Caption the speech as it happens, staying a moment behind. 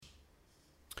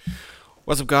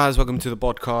What's up, guys? Welcome to the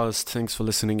podcast. Thanks for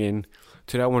listening in.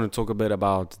 Today, I want to talk a bit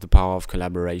about the power of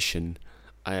collaboration.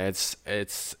 It's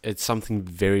something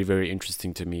very, very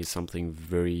interesting to me. Something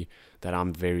that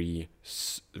I'm very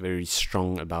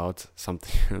strong about.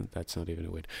 Something that's not even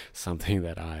a word. Something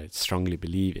that I strongly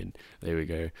believe in. There we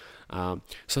go.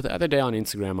 So the other day on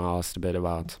Instagram, I asked a bit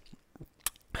about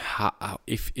how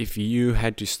if you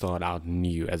had to start out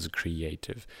new as a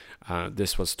creative.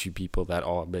 This was two people that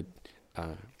are a bit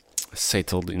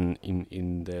settled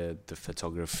in the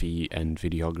photography and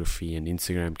videography and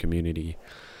Instagram community,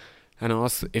 and I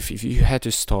asked if you had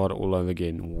to start all over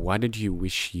again, what did you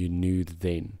wish you knew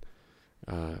then,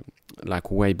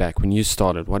 like way back when you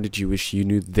started? What did you wish you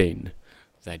knew then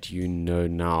that you know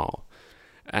now?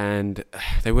 And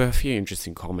there were a few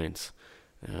interesting comments.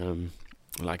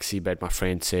 Like Seabed, my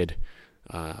friend, said,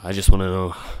 I just want to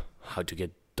know how to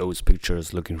get those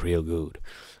pictures looking real good.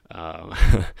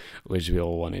 Which we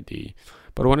all want to do.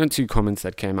 But one or two comments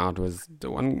that came out was the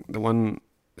one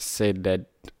said that,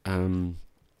 and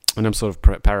I'm sort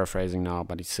of paraphrasing now,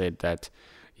 but he said that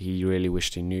he really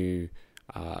wished he knew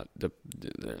the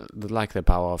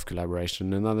power of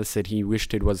collaboration. Another said he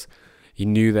wished he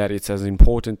knew that it's as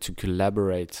important to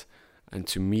collaborate and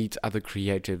to meet other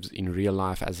creatives in real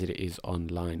life as it is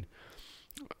online,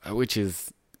 which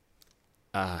is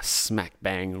smack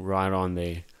bang right on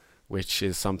there, which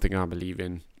is something I believe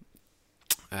in.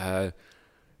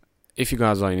 If you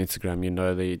guys are on Instagram, you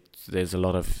know there's a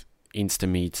lot of Insta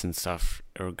meets and stuff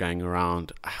are going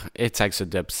around. It takes a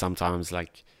dip sometimes.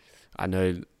 Like, I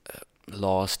know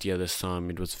last year this time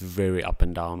it was very up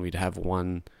and down. We'd have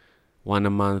one a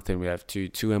month, and we have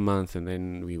two a month, and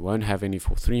then we won't have any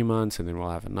for 3 months, and then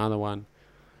we'll have another one.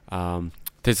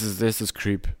 There's this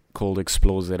group called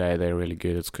Explore ZA. They're really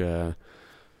good. It's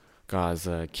guys,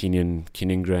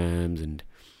 Kenan Grams and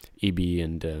EB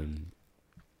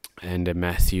and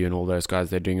Matthew and all those guys.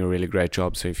 They're doing a really great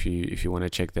job. So if you want to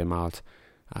check them out,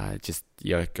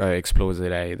 go Explore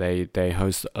ZA. They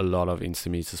host a lot of Insta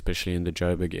meets, especially in the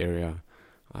Joburg area.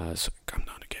 So come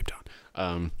down to Cape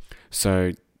Town.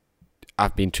 So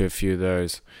I've been to a few of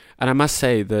those, and I must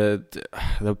say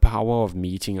the power of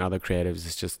meeting other creatives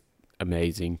is just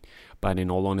amazing. But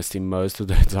in all honesty, most of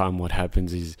the time, what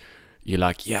happens is you're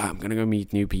like, yeah, I'm gonna go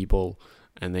meet new people,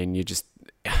 and then you just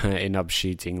end up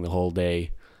shooting the whole day,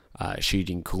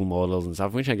 shooting cool models and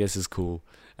stuff, which I guess is cool.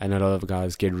 And a lot of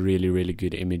guys get really, really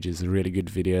good images and really good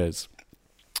videos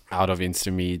out of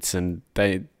Insta meets, and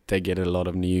they get a lot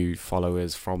of new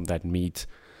followers from that meet,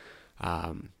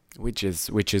 which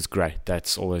is great.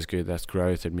 That's always good. That's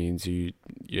growth. It means you're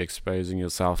exposing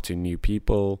yourself to new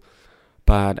people.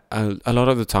 But a lot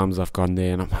of the times I've gone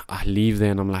there and I leave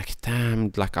there and I'm like,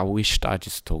 damn, like I wished I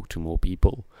just talked to more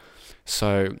people.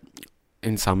 So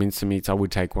in some Insta meets, I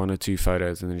would take 1 or 2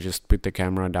 photos and then just put the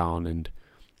camera down and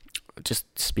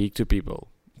just speak to people,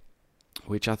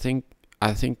 which I think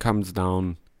comes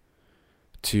down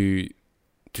to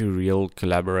real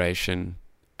collaboration.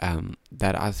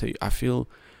 That I feel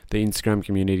the Instagram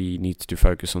community needs to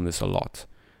focus on this a lot.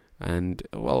 And,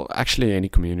 well, actually any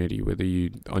community, whether you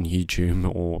on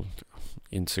YouTube or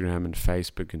Instagram and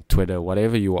Facebook and Twitter,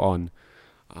 whatever you're on,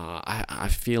 I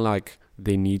feel like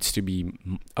there needs to be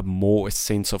a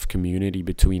sense of community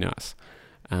between us.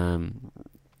 And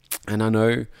I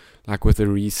know, like with the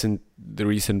recent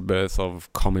birth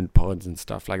of comment pods and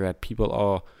stuff like that, people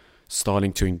are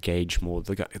starting to engage more.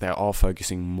 They are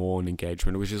focusing more on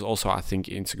engagement, which is also, I think,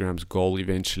 Instagram's goal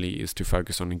eventually is to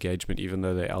focus on engagement. Even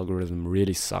though the algorithm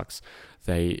really sucks,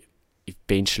 they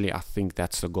eventually, I think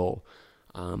that's the goal,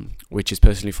 which is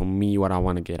personally for me what I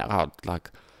want to get out. Like,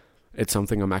 it's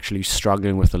something I'm actually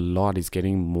struggling with a lot, is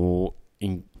getting more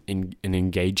in an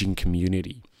engaging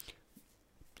community.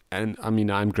 And I mean,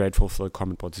 I'm grateful for the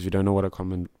comment pods. If you don't know what a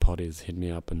comment pod is, hit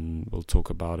me up and we'll talk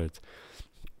about it.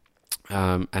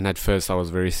 And at first I was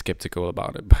very skeptical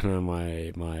about it, but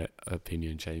my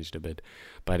opinion changed a bit.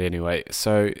 But anyway,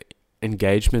 so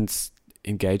engagement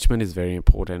is very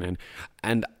important,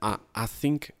 and I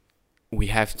think we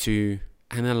have to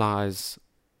analyze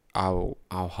our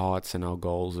hearts and our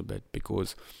goals a bit,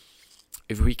 because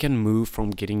if we can move from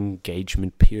getting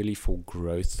engagement purely for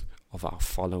growth of our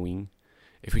following,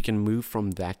 if we can move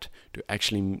from that to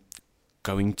actually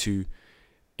going to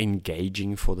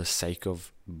engaging for the sake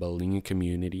of building a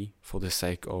community, for the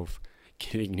sake of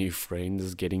getting new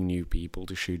friends, getting new people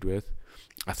to shoot with,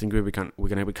 I think we're going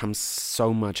to become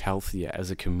so much healthier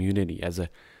as a community, as a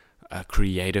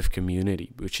creative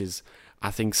community, which is,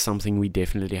 I think, something we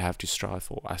definitely have to strive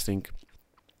for. I think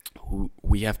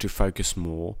we have to focus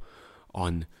more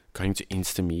on going to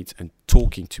Insta meets and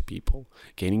talking to people,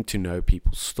 getting to know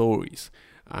people's stories.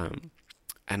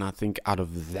 And I think out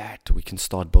of that we can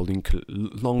start building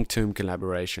long-term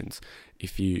collaborations.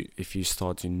 If you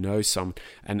start to know some,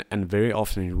 and very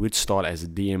often it would start as a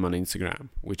DM on Instagram,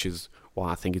 which is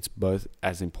why I think it's both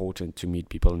as important to meet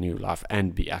people in real life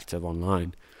and be active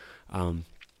online.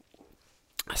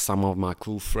 Some of my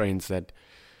cool friends that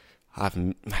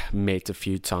I've met a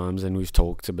few times and we've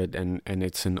talked a bit, and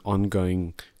it's an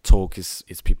ongoing talk, is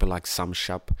people like Sam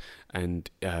Shap and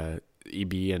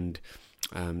EB, and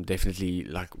definitely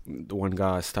like the one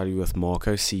guy I study with,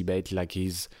 Marco Seabait. Like,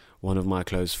 he's one of my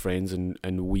close friends,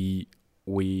 and we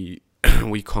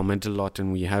we comment a lot,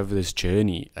 and we have this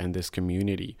journey and this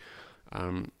community.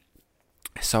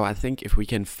 So I think if we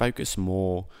can focus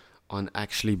more on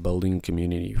actually building a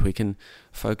community, if we can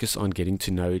focus on getting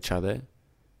to know each other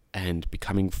and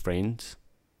becoming friends,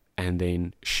 and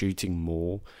then shooting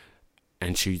more,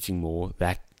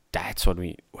 that's what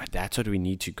we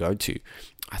need to go to.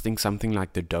 I think something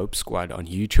like the Dope Squad on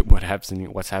YouTube,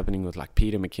 what's happening with like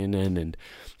Peter McKinnon and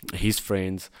his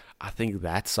friends, I think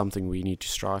that's something we need to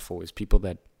strive for, is people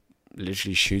that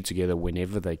literally shoot together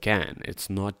whenever they can. It's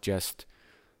not just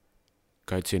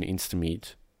go to an Insta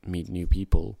meet new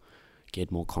people,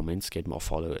 get more comments, get more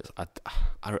followers.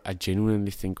 I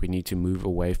genuinely think we need to move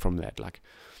away from that. Like,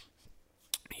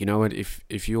 you know what,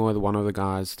 if you are one of the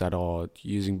guys that are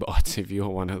using bots, if you're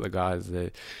one of the guys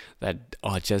that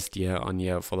are just year on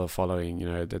year for the following,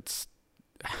 that's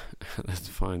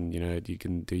fine, you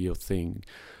can do your thing.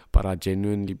 But I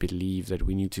genuinely believe that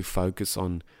we need to focus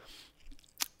on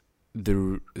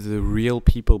the real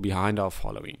people behind our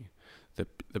following,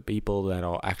 the people that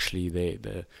are actually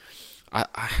there.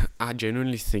 I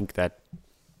genuinely think that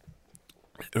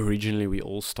originally we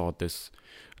all start this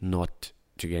not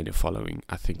to gain a following.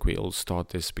 I think we all start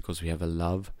this because we have a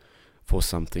love for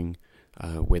something,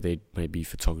 whether it may be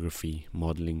photography,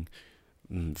 modeling,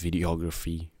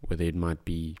 videography, whether it might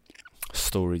be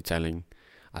storytelling.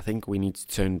 I think we need to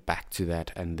turn back to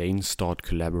that and then start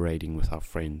collaborating with our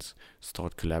friends,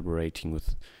 start collaborating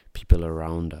with people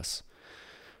around us.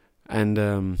 And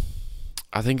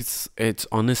I think it's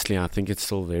honestly, I think it's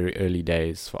still very early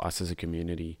days for us as a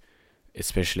community,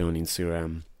 especially on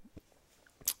Instagram.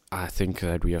 I think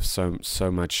that we have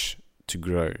so much to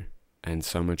grow and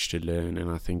so much to learn, and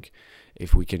I think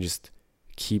if we can just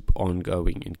keep on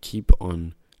going and keep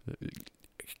on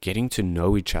getting to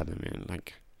know each other, man,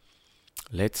 like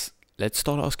let's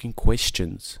start asking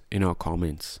questions in our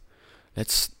comments.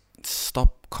 Let's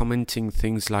stop commenting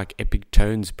things like epic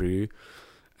tones, bro,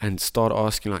 and start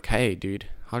asking like, hey dude,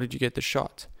 how did you get the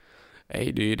shot?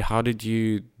 Hey dude, how did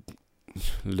you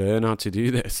learn how to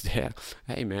do this? Yeah.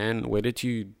 Hey man, how did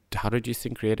you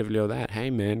think creatively of that? Hey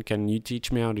man, can you teach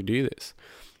me how to do this?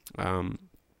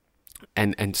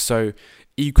 And so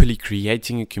equally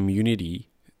creating a community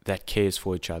that cares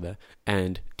for each other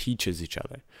and teaches each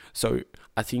other. So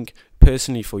I think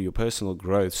personally, for your personal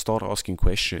growth, start asking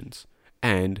questions,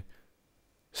 and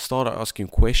start asking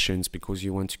questions because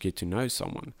you want to get to know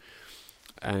someone.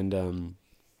 And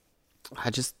I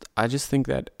just think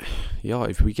that, yeah,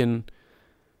 if we can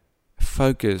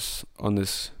focus on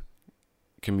this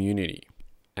community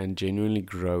and genuinely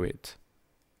grow it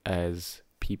as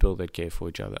people that care for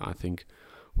each other, I think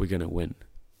we're going to win.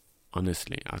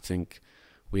 Honestly, I think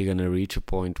we're going to reach a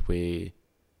point where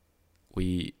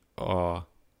we are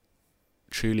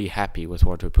truly happy with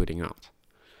what we're putting out.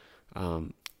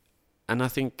 And I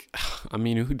think,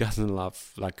 who doesn't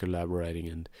love like collaborating?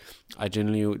 And I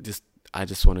generally just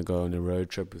want to go on a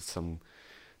road trip with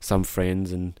some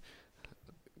friends, and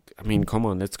come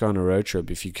on, let's go on a road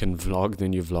trip. If you can vlog,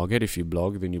 then you vlog it. If you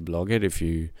blog, then you blog it. If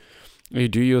you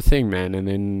do your thing, man, and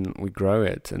then we grow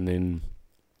it, and then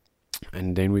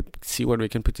we see what we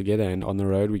can put together, and on the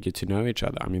road we get to know each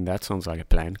other. That sounds like a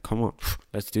plan. Come on,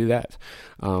 let's do that.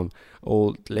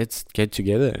 Or let's get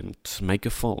together and make a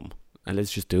film, and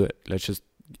let's just do it. Let's just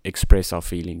express our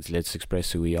feelings. Let's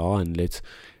express who we are, and let's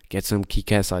get some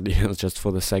kick-ass ideas just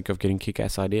for the sake of getting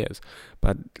kick-ass ideas.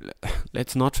 But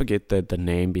let's not forget the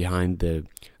name behind the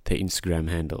Instagram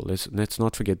handle. Let's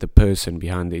not forget the person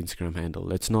behind the Instagram handle.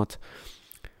 Let's not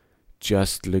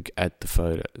just look at the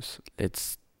photos.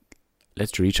 Let's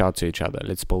reach out to each other.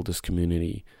 Let's build this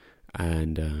community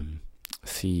and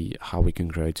see how we can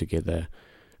grow together,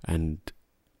 and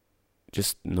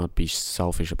just not be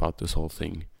selfish about this whole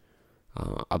thing.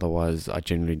 Otherwise, I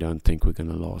generally don't think we're going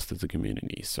to last as a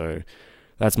community. So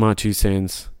that's my 2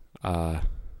 cents.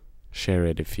 Share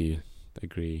it if you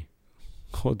agree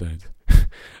or don't.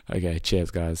 Okay,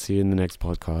 cheers guys. See you in the next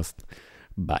podcast.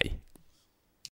 Bye.